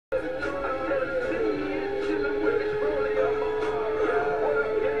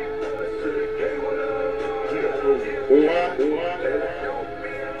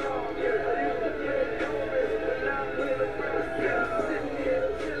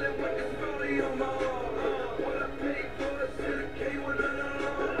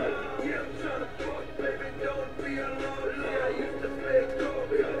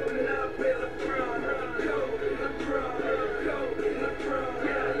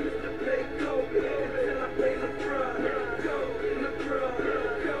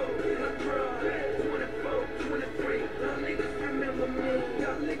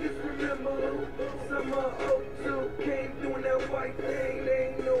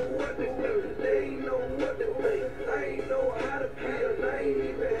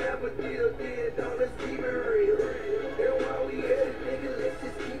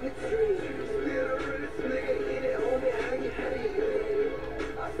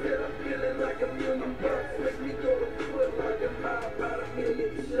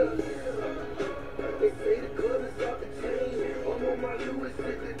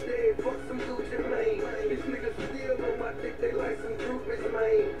groupies,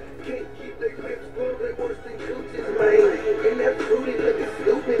 man. Can't keep their lips closed, they worse than coochies, man. And that fruity looking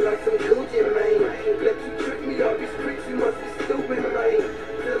stupid like some Gucci, man. Let you trick me off these streets, you must be stupid, man.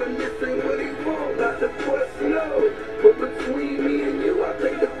 Tell him this ain't what he want, not the boy Snow. But between me and you, I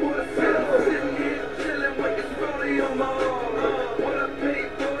think the boy Snow. Sitting here chilling with this rollie on my arm. What I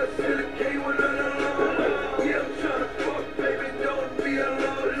paid for, I should've came with an alarm. Yeah, I'm tryna fuck, baby, don't be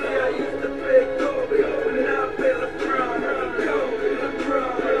alone. Yeah, I used to pay Kobe, but now I pay LeBron. Kobe,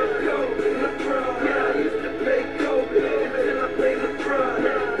 LeBron, Kobe, LeBron. Yeah, I used to pay Kobe, and then I pay LeBron.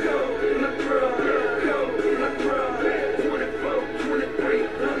 Kobe, LeBron, Kobe, LeBron. 24, 23,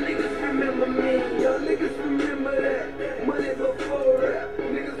 y'all niggas remember me. Y'all niggas remember that. Money before rap.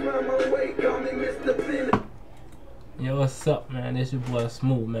 Niggas round my way, call me Mr. Bennett. Yo, what's up, man? It's your boy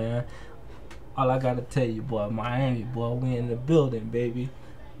Smooth, man. All I gotta tell you, boy, Miami, boy, we in the building, baby.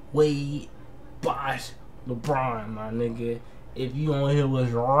 Wade, Bosh, LeBron, my nigga. If you don't hear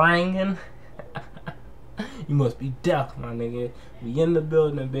what's ringing, you must be deaf, my nigga. We in the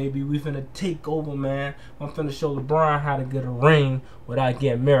building, baby. We finna take over, man. I'm finna show LeBron how to get a ring without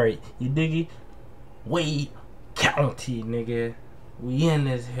getting married. You dig it? Wade County, nigga. We in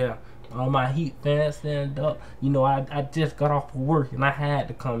this here. All my Heat fans stand up. You know, I just got off of work and I had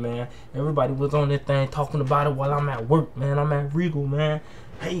to come, man. Everybody was on this thing talking about it while I'm at work, man. I'm at Regal, man.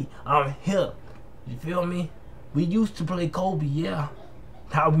 Hey, I'm here. You feel me? We used to play Kobe, yeah.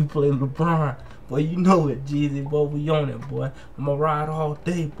 Now we play LeBron. Boy, you know it, Jeezy. Boy, we on it, boy. I'ma ride all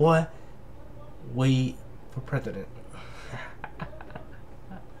day, boy. Wait for president.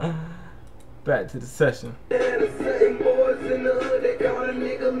 Back to the session. They're the same boys in the hood, they call a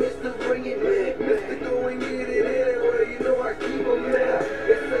nigga Mr. Bring It Back. Mr. Go and get it anyway, you know I keep him mad.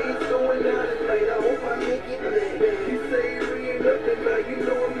 They say he's going out tonight, I hope I make it mad. He say he ain't up tonight, you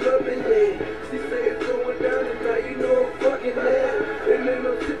know I'm loving that. She say it's going down tonight, you know I'm fucking mad. And then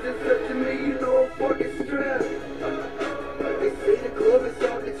no shit just touching me, you know I'm fucking strapped. They say the club is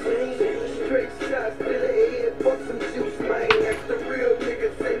off the chain. Straight shots to the head, fuck some juice, man. That's the real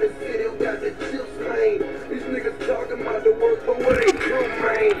niggas in the city who got the juice, man. These niggas talking about the work, but what they do,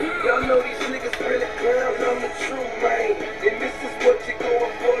 man? Y'all know these niggas really clowns, I'm the true, man. And this is what you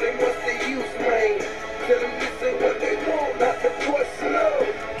going for, then what's the use, man? Tell them this ain't what they want, not the boy Snow.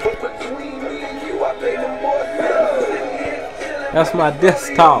 But between me and you, I pay them boys Snow. Sitting here chilling. That's my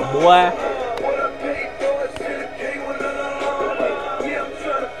desktop, boy. What I paid for, I should've came with an alarm. Yeah, I'm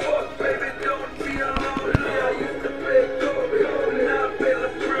tryna fuck, baby, don't be alone. Yeah, I used to pay Kobe, but now I pay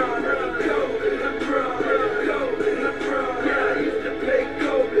LeBron. Kobe, LeBron, Kobe, LeBron. Yeah, I used to pay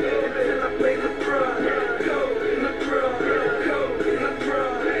Kobe, and then I pay LeBron. Kobe, LeBron, Kobe,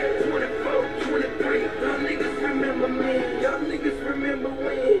 LeBron. 24, 23, y'all niggas remember me. Y'all niggas remember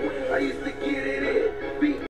when I used to get